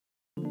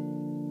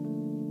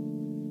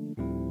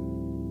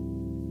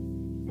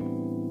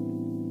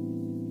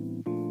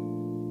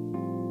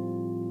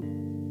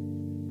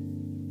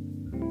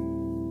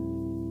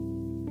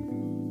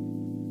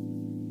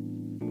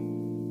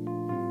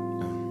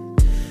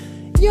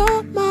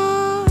You're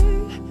my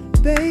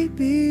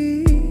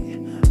baby,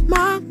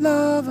 my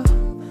lover,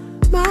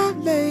 my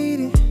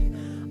lady.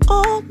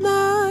 All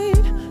night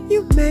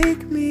you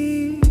make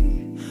me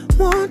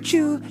want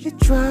you. It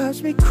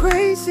drives me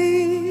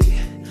crazy.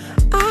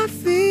 I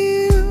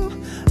feel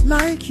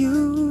like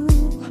you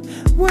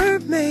were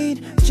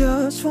made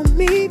just for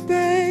me,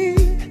 babe.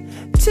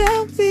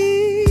 Tell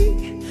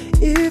me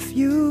if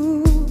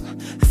you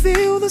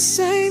feel the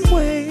same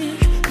way,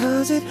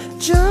 'cause it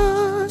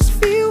just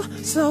feels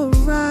so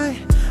right.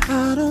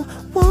 I don't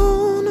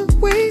wanna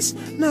waste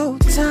no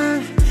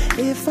time.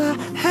 If I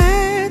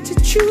had to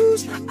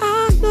choose,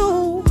 I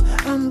know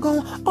I'm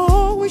gonna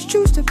always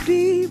choose to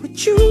be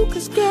with you.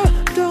 'Cause girl,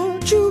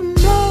 don't you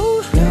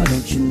know? Girl,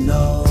 don't you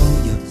know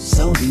you're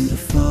so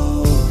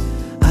beautiful?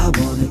 I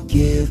wanna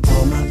give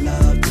all my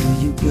love to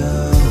you,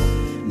 girl.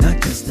 Not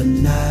just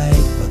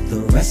tonight, but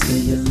the rest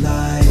of your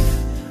life.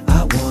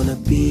 I wanna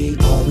be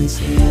always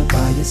here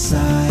by your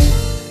side.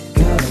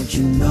 Girl, don't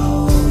you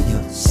know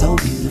you're so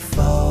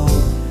beautiful?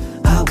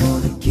 I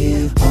wanna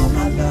give all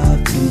my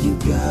love to you,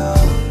 girl.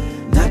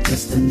 Not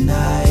just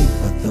tonight,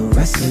 but the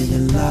rest of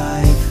your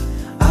life.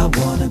 I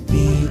wanna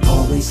be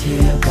always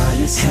here by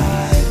your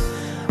side.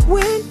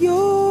 When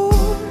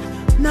you're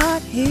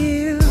not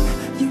here,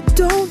 you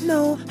don't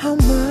know how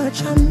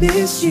much I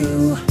miss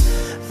you.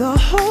 The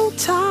whole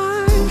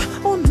time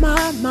on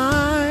my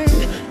mind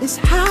is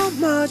how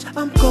much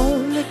I'm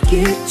gonna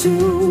get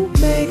to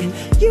make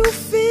you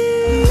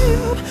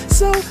feel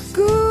so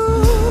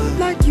good.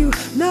 Like you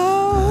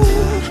know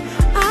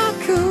I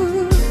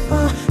could.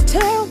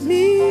 Tell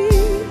me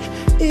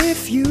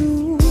if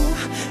you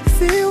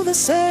feel the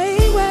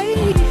same way,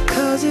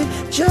 'cause it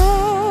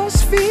just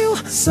feels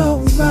so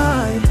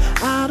right.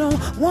 I don't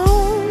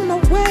wanna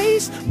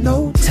waste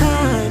no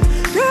time.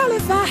 Girl,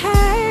 if I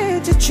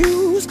had to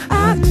choose,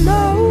 I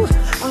know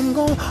I'm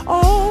gonna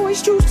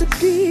always choose to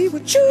be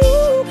with you.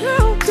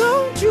 Girl,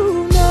 don't you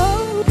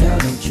know? Girl,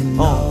 don't you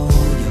know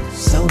you're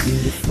so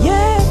beautiful?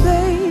 Yeah,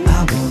 babe,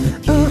 I wanna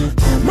give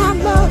my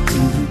love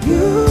to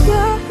you,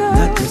 girl.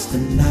 Not just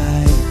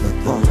tonight, but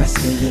the rest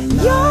of your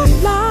life. Your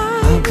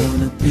life, I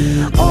wanna be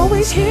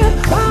always here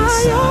by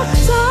your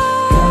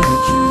side. Girl,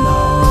 don't you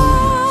know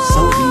you're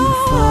so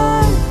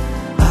beautiful?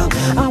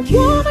 I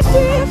wanna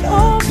give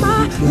all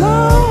my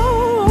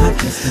love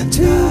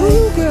to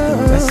you, girl.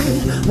 The rest of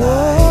your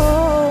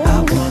life. I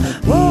wanna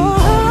be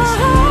always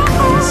here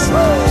by your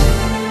side.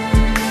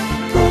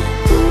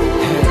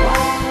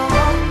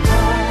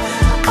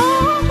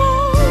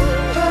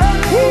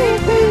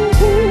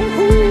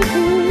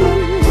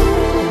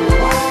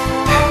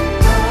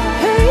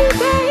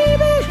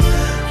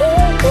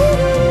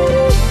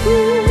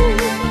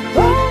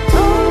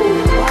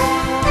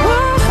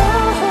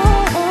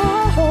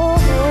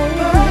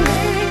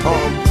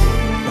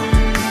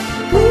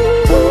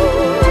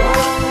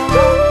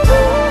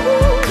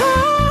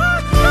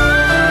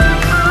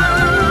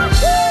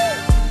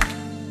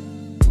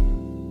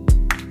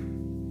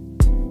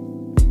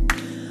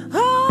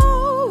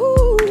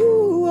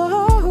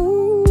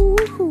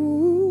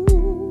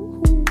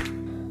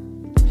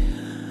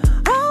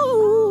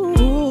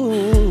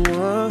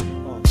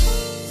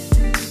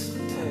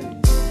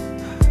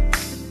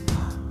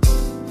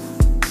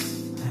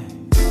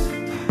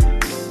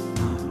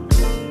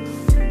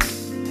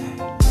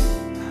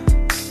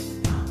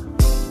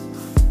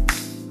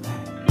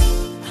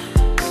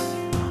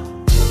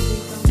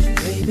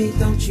 Baby,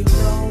 don't you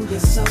know you're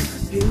so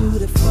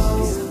beautiful?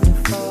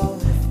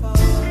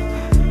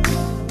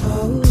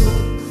 Oh,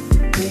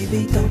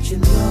 baby, don't you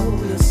know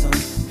you're so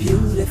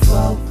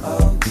beautiful?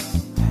 Oh,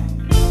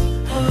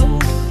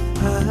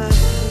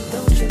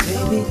 don't you,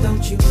 baby,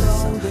 don't you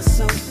know you're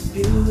so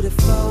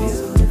beautiful?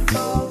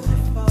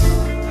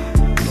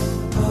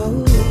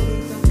 Oh,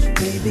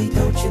 baby,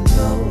 don't you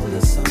know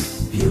you're so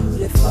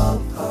beautiful?